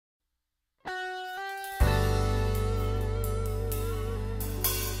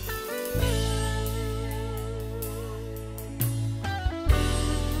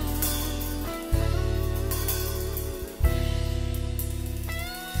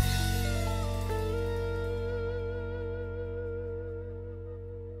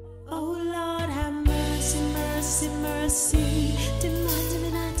mercy,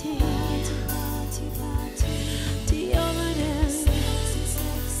 divinity, the over them.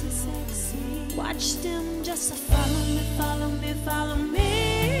 Watch them just follow me, follow me, follow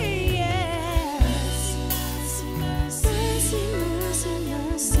me. Yeah. Mercy, mercy,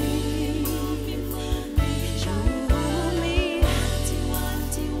 mercy. Show me.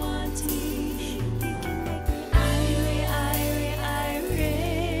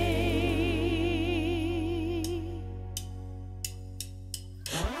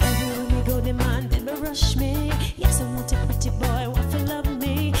 Rush me, yes, I want a pretty boy, want to love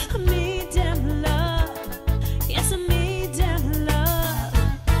me. I need them love, yes, I need them love.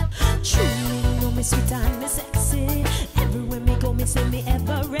 Truly, you know me sweet and me sexy. Everywhere me go, me say me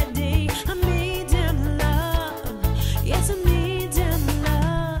ever ready. I need them love, yes, I need them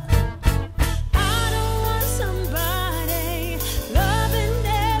love. I don't want somebody loving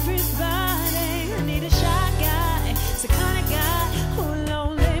everybody. I need a shy guy, it's the kind of guy who'll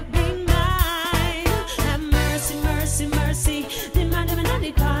only be mine. Mercy, mercy, the man them in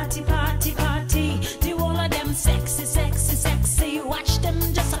the party, party, party. Do all of them sexy, sexy, sexy. Watch them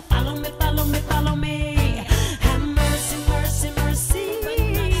just follow me, follow me, follow me. Have mercy, mercy, mercy.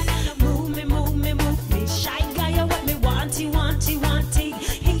 Move me, move me, move me. Shy guy, you what me wanty, wanty, wanty.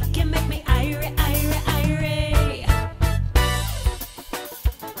 He can make me irie, irie, irie.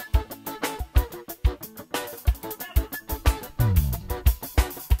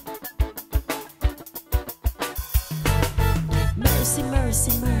 Mercy,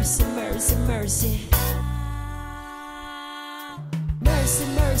 mercy, mercy, mercy, mercy. Mercy,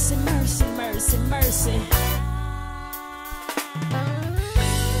 mercy, mercy, mercy, mercy.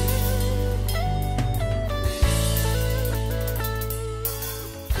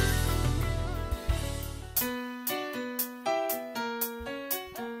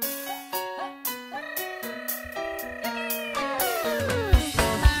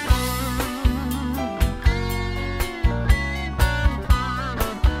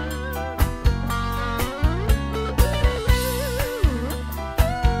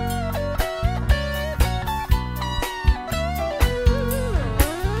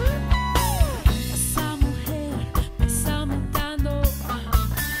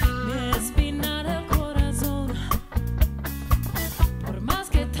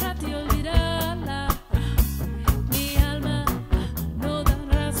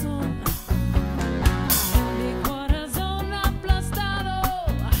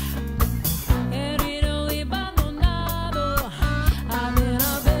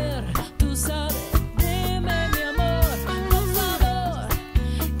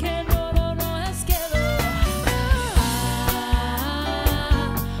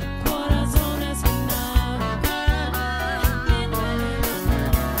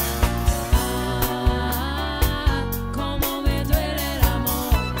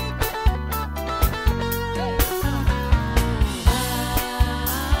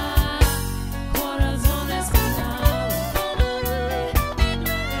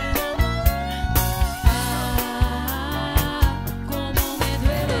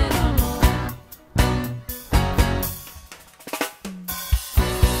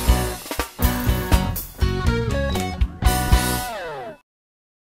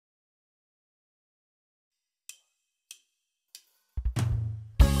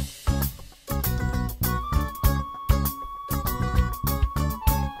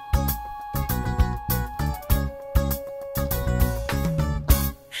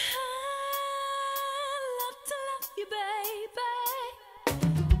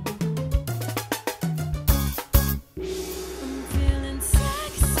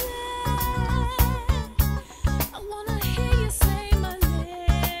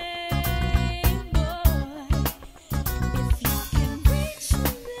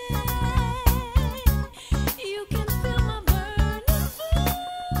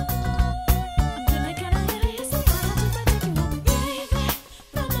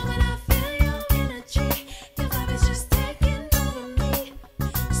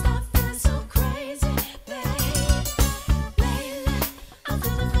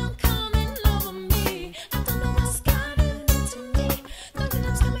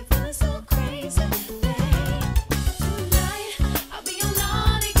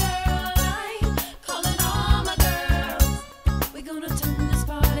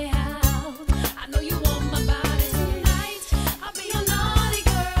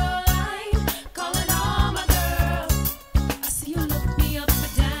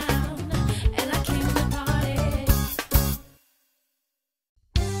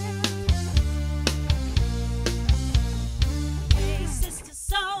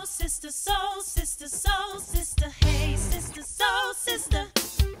 sister, soul sister, hey, sister, soul sister.